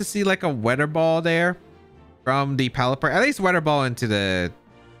hoping not to see like a Weather Ball there from the Pelipper. At least Weather Ball into the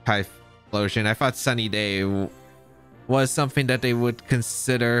Typhlosion. I thought Sunny Day was something that they would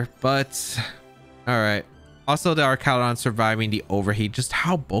consider, but all right. Also, the Arcalon surviving the overheat. Just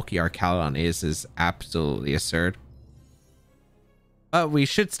how bulky Arcalon is absolutely absurd. But we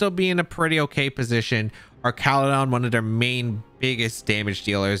should still be in a pretty okay position. Arcalon, one of their main biggest damage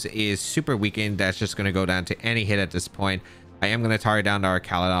dealers, is super weakened. That's just going to go down to any hit at this point. I am going to target down to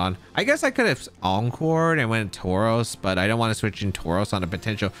Arcalon. I guess I could have Encored and went Tauros, but I don't want to switch in Tauros on a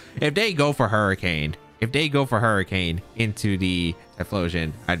potential. If they go for Hurricane, into the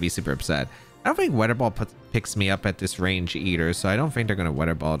Typhlosion, I'd be super upset. I don't think Weather Ball picks me up at this range either, so I don't think they're going to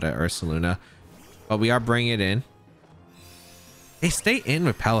Weather Ball to Ursaluna. But we are bringing it in. They stay in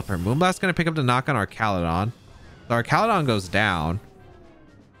with Pelipper. Moonblast's going to pick up the knock on Arcalon. So Arcalon goes down.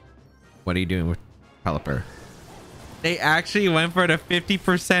 What are you doing with Pelipper? They actually went for the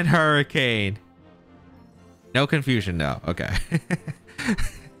 50% Hurricane. No confusion though. Okay.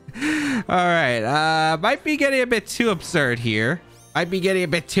 All right. Might be getting a bit too absurd here. A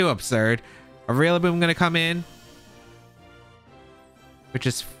Rillaboom gonna come in, which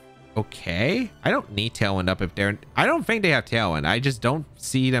is okay. I don't need Tailwind up if they're... I don't think they have Tailwind. I just don't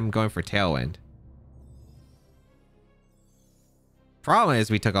see them going for Tailwind. Problem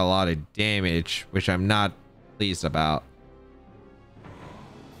is we took a lot of damage, which I'm not pleased about.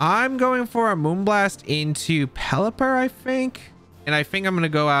 I'm going for a Moonblast into Pelipper, I think. And I think I'm going to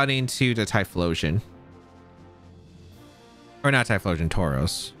go out into the Typhlosion. Or not Typhlosion,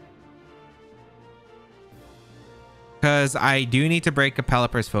 Tauros. Because I do need to break a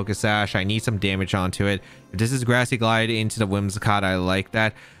Pelipper's Focus Sash. I need some damage onto it. If this is Grassy Glide into the Whimsicott, I like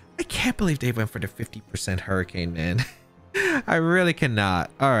that. I can't believe they went for the 50% Hurricane, man. I really cannot.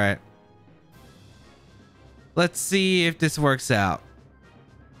 All right. Let's see if this works out.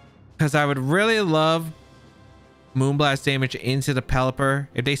 Because I would really love Moonblast damage into the Pelipper.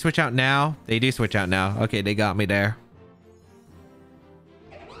 If they switch out now, they do switch out now. Okay, they got me there.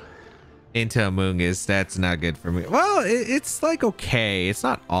 Into Amoonguss, that's not good for me. Well, it's like okay. It's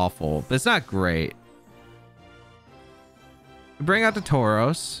not awful, but it's not great. Bring out the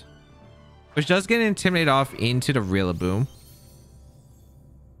Tauros, which does get intimidated off into the Rillaboom.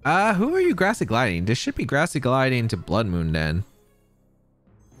 Who are you Grassy Gliding? This should be Grassy Gliding to Blood Moon then.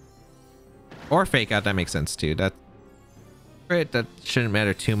 Or Fake Out, that makes sense too. That shouldn't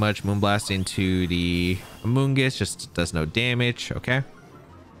matter too much. Moonblast into the Amoonguss just does no damage. Okay.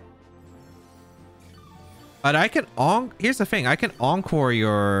 But I can here's the thing. I can Encore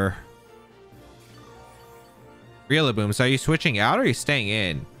your Rillaboom. So are you switching out or are you staying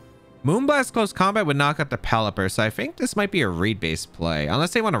in? Moonblast close combat would knock out the Pelipper, so I think this might be a read-based play.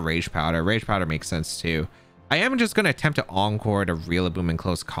 Unless they want a Rage Powder. Rage Powder makes sense too. I am just going to attempt to Encore the Rillaboom in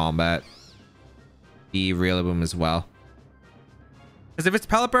close combat. The Rillaboom as well. Because if it's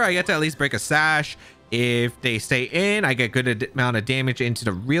Pelipper, I get to at least break a Sash. If they stay in, I get good amount of damage into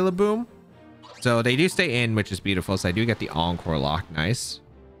the Rillaboom. So they do stay in, which is beautiful. So I do get the Encore lock. Nice.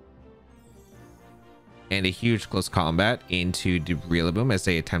 And a huge close combat into the Rillaboom as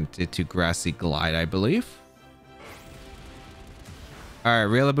they attempted to Grassy Glide, I believe. All right,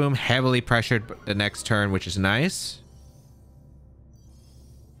 Rillaboom heavily pressured the next turn, which is nice.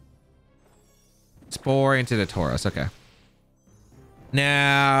 Spore into the Tauros. Okay.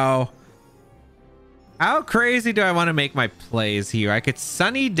 Now, how crazy do I want to make my plays here? I could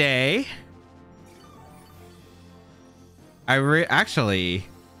Sunny Day. Actually,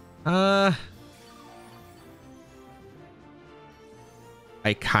 I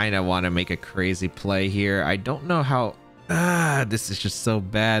kind of want to make a crazy play here. I don't know how. This is just so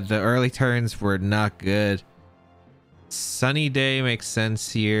bad. The early turns were not good. Sunny Day makes sense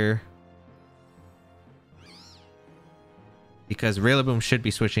here. Because Rillaboom should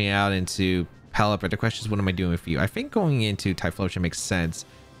be switching out into Pelipper. The question is, what am I doing with you? I think going into Typhlosion makes sense.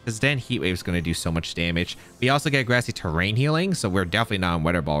 Because then Heat Wave is going to do so much damage. We also get Grassy Terrain Healing. So we're definitely not in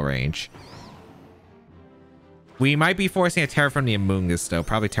Weather Ball range. We might be forcing a Terra from the Amoonguss though.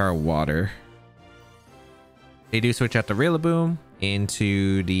 Probably Terra Water. They do switch out the Rillaboom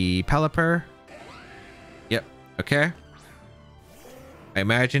into the Pelipper. Yep. Okay. I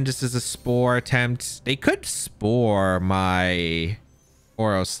imagine this is a Spore attempt. They could Spore my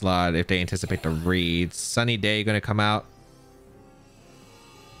Oro slot if they anticipate the reads. Sunny Day going to come out.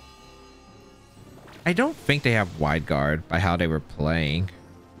 I don't think they have Wide Guard by how they were playing.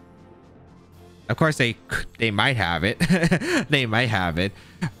 Of course, they might have it. They might have it.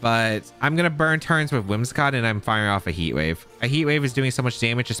 But I'm going to burn turns with Whimsicott and I'm firing off a Heat Wave. A Heat Wave is doing so much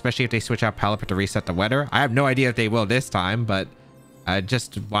damage, especially if they switch out Pelipper to reset the weather. I have no idea if they will this time, but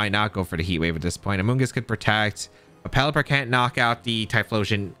just why not go for the Heat Wave at this point? Amoonguss could protect. A Pelipper can't knock out the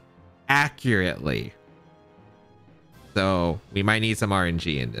Typhlosion accurately. So we might need some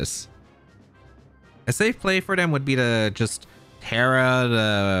RNG in this. A safe play for them would be to just Terra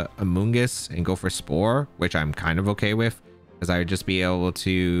the Amoonguss and go for Spore, which I'm kind of okay with, because I would just be able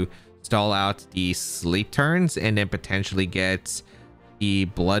to stall out the sleep turns and then potentially get the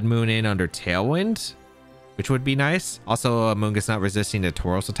Blood Moon in under Tailwind, which would be nice. Also, Amoonguss not resisting the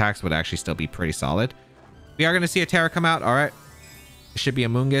Tauros attacks would actually still be pretty solid. We are going to see a Terra come out. All right. It should be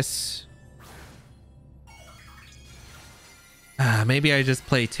Amoonguss. Maybe I just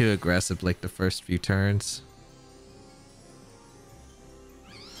play too aggressive like the first few turns.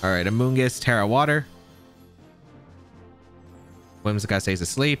 All right, Amoonguss, Terra Water. Whimsicott stays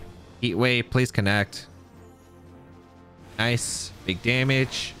asleep. Heat Wave, please connect. Nice. Big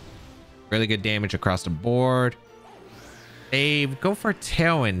damage. Really good damage across the board. They go for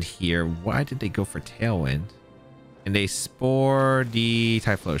Tailwind here. Why did they go for Tailwind? And they Spore the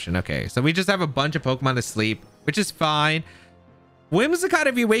Typhlosion. Okay, so we just have a bunch of Pokemon asleep, which is fine. Whimsicott,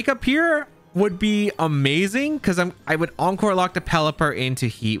 if you wake up here, would be amazing, because I would Encore lock the Pelipper into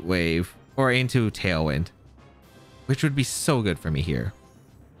Heat Wave or into Tailwind, which would be so good for me here.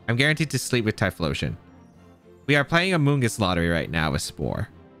 I'm guaranteed to sleep with Typhlosion. We are playing a Amoonguss lottery right now with Spore.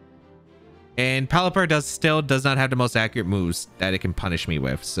 And Pelipper still does not have the most accurate moves that it can punish me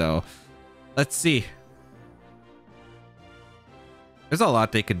with. So let's see. There's a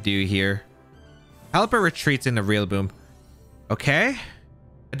lot they could do here. Pelipper retreats in the Rillaboom. Okay.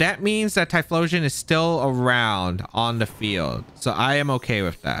 That means that Typhlosion is still around on the field. So I am okay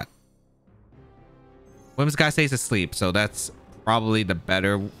with that. Whimsicott stays asleep. So that's probably the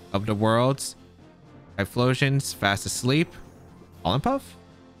better of the worlds. Typhlosion's fast asleep. Pollen Puff?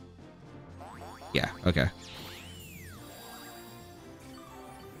 Yeah, okay.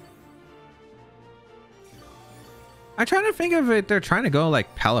 I'm trying to think of it. They're trying to go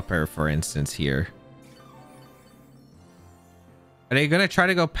like Pelipper, for instance, here. Are they going to try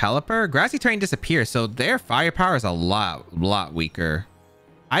to go Pelipper? Grassy Terrain disappears, so their firepower is a lot weaker.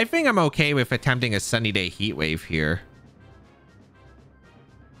 I think I'm okay with attempting a Sunny Day Heat Wave here.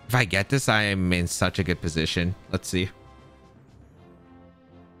 If I get this, I am in such a good position. Let's see.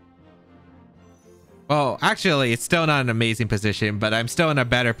 Well, actually, it's still not an amazing position, but I'm still in a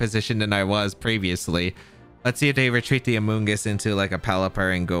better position than I was previously. Let's see if they retreat the Amoonguss into like a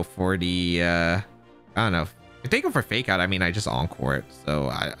Pelipper and go for the, I don't know. If they go for Fake Out, I mean, I just Encore it. So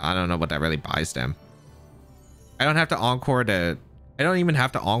I don't know what that really buys them. I don't have to Encore I don't even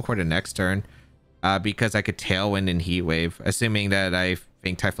have to Encore the next turn. because I could Tailwind and Heat Wave, assuming that I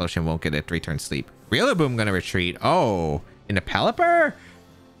think Typhlosion won't get a 3-turn sleep. Rillaboom gonna retreat. Oh, in a Pelipper?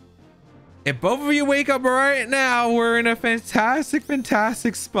 If both of you wake up right now, we're in a fantastic,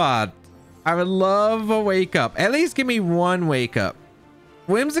 fantastic spot. I would love a wake up. At least give me one wake up.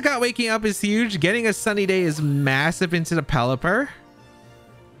 Whimsicott waking up is huge. Getting a Sunny Day is massive into the Pelipper.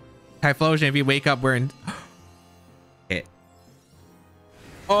 Typhlosion, if you wake up, we're in... Hit.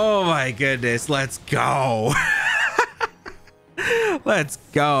 Oh my goodness, let's go. Let's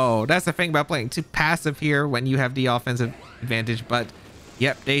go. That's the thing about playing too passive here when you have the offensive advantage, but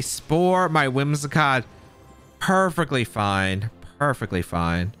yep, they spore my Whimsicott. Perfectly fine. Perfectly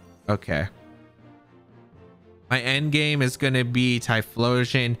fine. Okay. My end game is going to be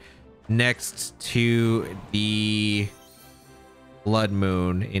Typhlosion next to the Blood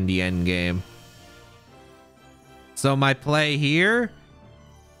Moon in the end game. So my play here,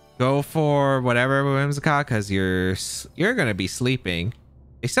 go for whatever Whimsicott, because you're going to be sleeping.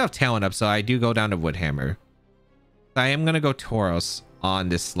 They still have Tailwind up, so I do go down to Woodhammer. I am going to go Tauros on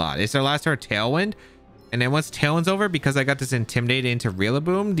this slot. It's their last turn Tailwind. And then once Tailwind's over, because I got this Intimidate into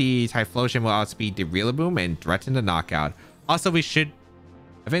Rillaboom, the Typhlosion will outspeed the Rillaboom and threaten the knockout. Also, we should...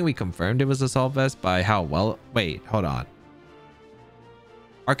 I think we confirmed it was Assault Vest by how well... Wait, hold on.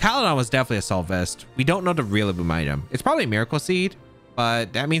 Our Caledon was definitely Assault Vest. We don't know the Rillaboom item. It's probably Miracle Seed,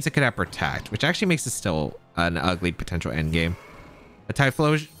 but that means it could have Protect, which actually makes it still an ugly potential endgame. The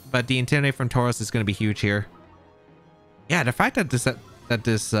Typhlosion... But the Intimidate from Tauros is going to be huge here. Yeah, the fact that this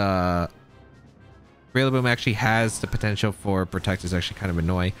Rillaboom actually has the potential for Protect is actually kind of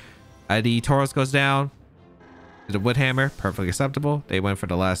annoying. The Tauros goes down. The Woodhammer, perfectly acceptable. They went for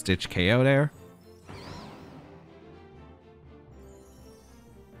the last ditch KO there.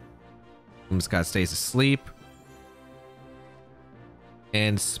 Whimsicott stays asleep.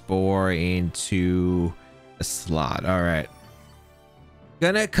 And Spore into a slot. All right.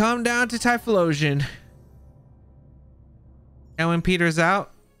 Gonna come down to Typhlosion. And when Peter's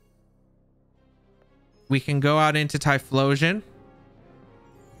out, we can go out into Typhlosion.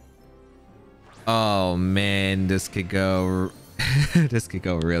 Oh man, this could go this could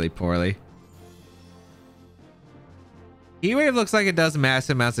go really poorly. Heat Wave looks like it does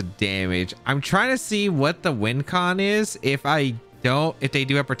massive amounts of damage. I'm trying to see what the win con is if they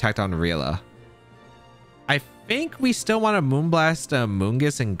do have Protect on Rilla. I think we still want to Moonblast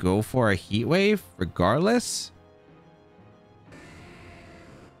Moongus and go for a Heat Wave regardless.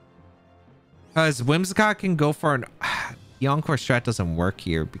 Because Whimsicott can go for an... The Encore strat doesn't work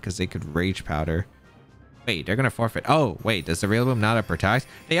here because they could Rage Powder. Wait, they're going to forfeit. Oh, wait. Does the Rillaboom not have Protect?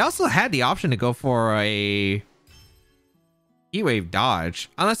 They also had the option to go for a Heat Wave dodge.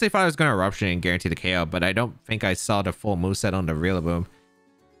 Unless they thought I was going to Eruption and guarantee the KO. But I don't think I saw the full moveset on the Rillaboom.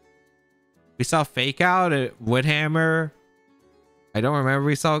 We saw Fake Out at Woodhammer. I don't remember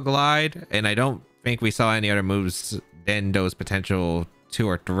we saw Glide. And I don't think we saw any other moves than those potential 2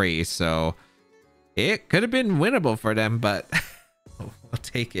 or 3. So... it could have been winnable for them, but we'll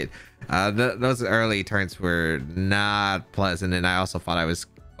take it. Those early turns were not pleasant, and I also thought I was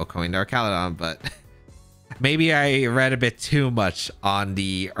going to Caledon, but maybe I read a bit too much on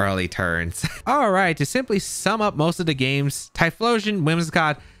the early turns. All right, to simply sum up most of the games, Typhlosion,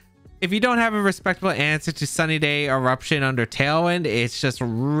 Whimsicott, if you don't have a respectable answer to Sunny Day Eruption under Tailwind, it's just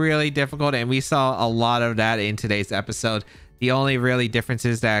really difficult, and we saw a lot of that in today's episode. The only really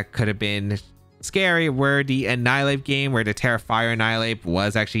differences that could have been scary were the Annihilate game, where the Terra Fire Annihilate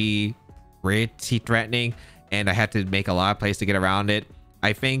was actually pretty threatening, and I had to make a lot of plays to get around it.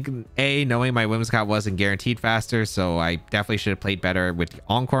 I think knowing my Whimsicott wasn't guaranteed faster, so I definitely should have played better with the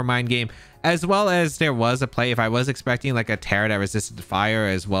Encore Mind game, as well as there was a play if I was expecting like a Terra that resisted the fire,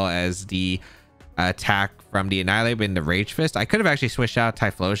 as well as the attack from the Annihilate in the Rage Fist. I could have actually switched out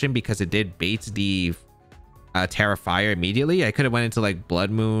Typhlosion because it did bait the Terra Fire immediately. I could have went into like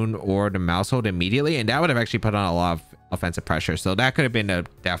Blood Moon or the Mousehold immediately, and that would have actually put on a lot of offensive pressure. So that could have been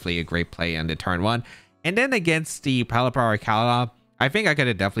definitely a great play on the turn 1. And then against the Pelipper or Caledon, I think I could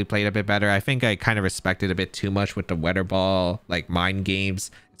have definitely played a bit better. I think I kind of respected a bit too much with the Weather Ball, like mind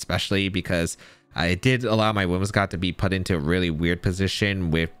games, especially because it did allow my Whimsicott to be put into a really weird position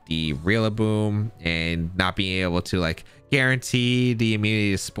with the Rillaboom and not being able to like guarantee the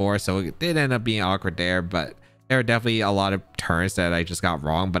immunity to Spore. So it did end up being awkward there, but there are definitely a lot of turns that I just got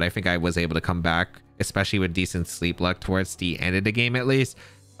wrong, but I think I was able to come back, especially with decent sleep luck towards the end of the game at least.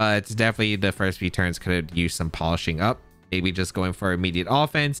 It's definitely the first few turns could have used some polishing up, maybe just going for immediate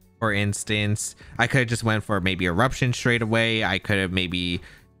offense. For instance, I could have just went for maybe Eruption straight away. I could have maybe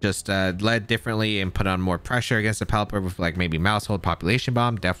just led differently and put on more pressure against the Pelipper with like maybe Mouse Hold, Population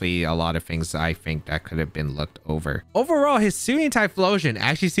Bomb. Definitely a lot of things I think that could have been looked over. Overall, Hisui Typhlosion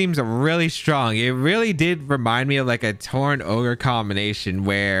actually seems really strong. It really did remind me of like a Torn Ogre combination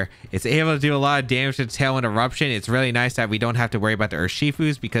where it's able to do a lot of damage to Tailwind Eruption. It's really nice that we don't have to worry about the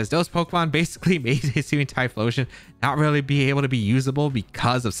Urshifus because those Pokemon basically made Hisui Typhlosion not really be able to be usable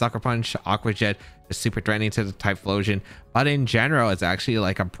because of Sucker Punch, Aqua Jet, super threatening to the Typhlosion. But in general, it's actually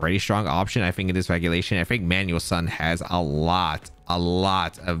like a pretty strong option I think in this regulation. I think Manual Sun has a lot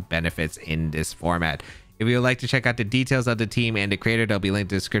of benefits in this format. If you would like to check out the details of the team and the creator, they'll be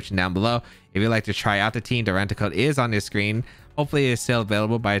linked in the description down below. If you'd like to try out the team, the rental code is on the screen. Hopefully it's still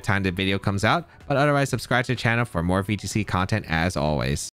available by the time the video comes out, but otherwise subscribe to the channel for more VGC content as always.